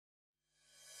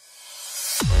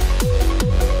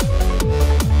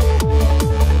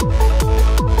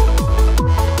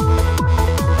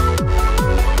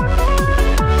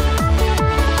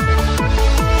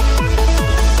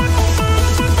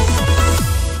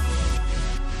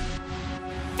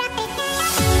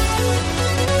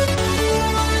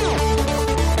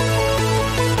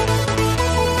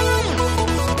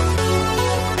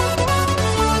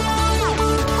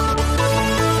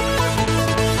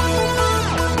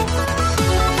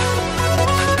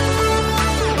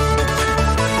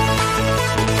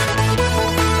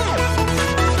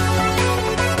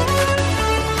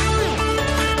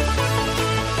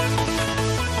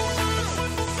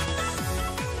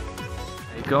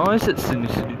guys, it's the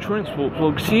City Transport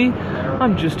Vlogs here.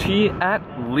 I'm just here at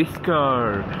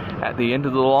Lithgow, at the end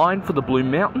of the line for the Blue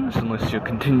Mountains, unless you're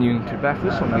continuing to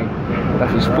Bathurst on the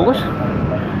Bathurst Bullet.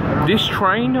 This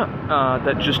train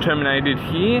that just terminated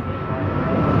here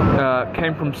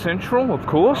came from Central, of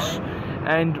course,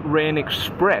 and ran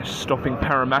express, stopping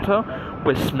Parramatta,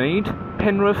 Westmead,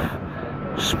 Penrith,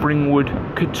 Springwood,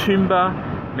 Katoomba,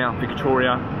 Mount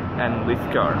Victoria and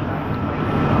Lithgow.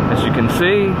 As you can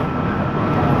see,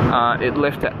 it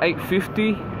left at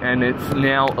 8:50 and it's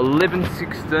now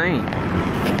 11:16.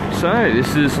 So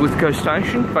this is Lithgow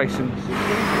Station, facing the city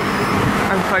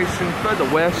and facing further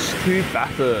west to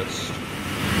Bathurst.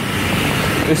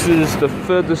 This is the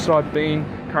furthest I've been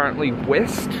currently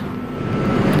west.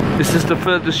 This is the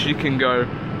furthest you can go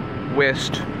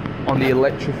west on the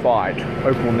electrified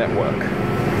Opal network.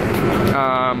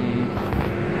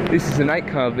 This is an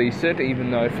 8-car VSET,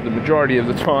 even though for the majority of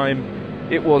the time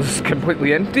it was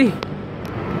completely empty.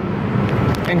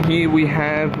 And here we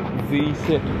have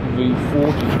VSET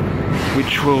V40,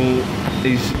 which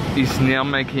is now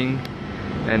making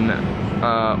an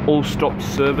all-stop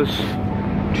service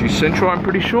to Central, I'm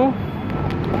pretty sure.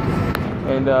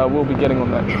 And we'll be getting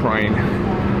on that train.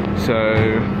 So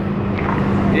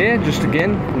yeah, just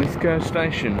again, Lithgow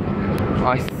Station.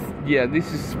 Yeah,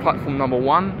 this is platform number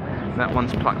 1. That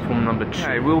one's platform number 2.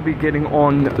 Okay, we'll be getting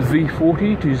on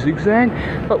V40 to Zigzag,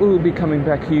 but we'll be coming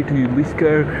back here to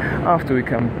Lithgow after we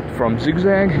come from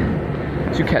Zigzag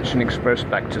to catch an express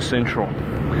back to Central.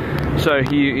 So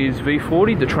here is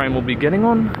V40, the train will be getting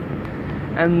on,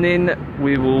 and then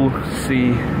we will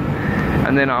see,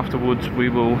 and then afterwards we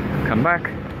will come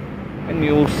back and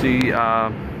you'll see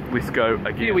Lithgow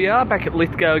again. Here we are back at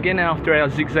Lithgow again after our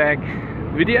Zigzag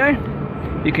video.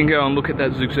 You can go and look at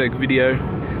that Zigzag video.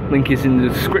 Link is in the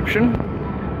description.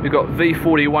 We've got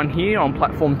V41 here on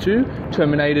platform 2,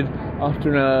 terminated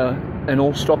after an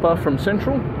all-stopper from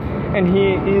Central. And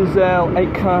here is our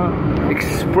 8-car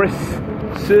express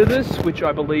service, which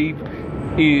I believe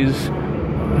is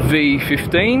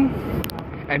V15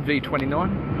 and V29.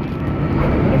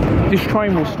 This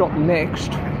train will stop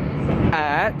next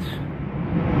at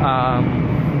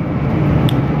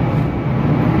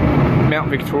Mount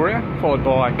Victoria, followed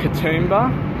by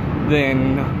Katoomba,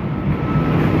 then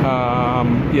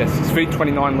yes, it's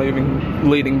V29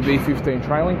 leading V15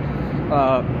 trailing,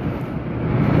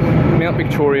 Mount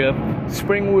Victoria,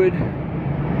 Springwood,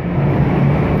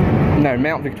 no,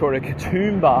 Mount Victoria,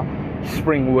 Katoomba,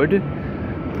 Springwood,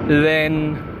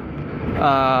 then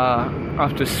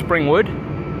after Springwood,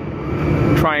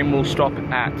 train will stop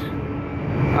at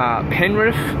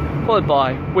Penrith, followed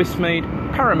by Westmead,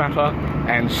 Parramatta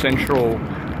and Central.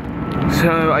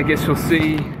 So I guess we'll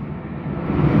see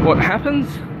what happens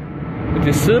with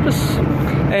this service.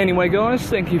 Anyway guys,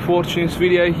 thank you for watching this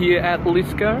video here at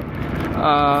Lithgow.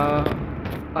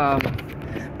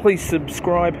 Please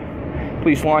subscribe,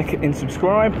 please like and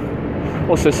subscribe.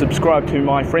 Also subscribe to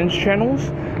my friends'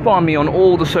 channels. Find me on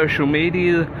all the social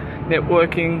media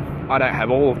networking. I don't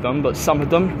have all of them, but some of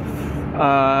them.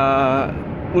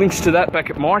 Links to that back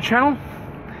at my channel.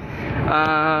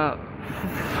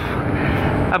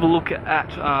 Have a look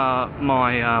at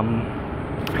my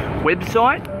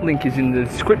website, link is in the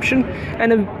description,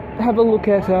 and have a look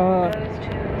at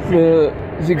the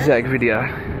Zigzag video.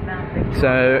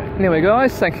 So anyway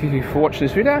guys, thank you for watching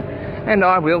this video, and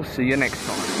I will see you next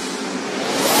time.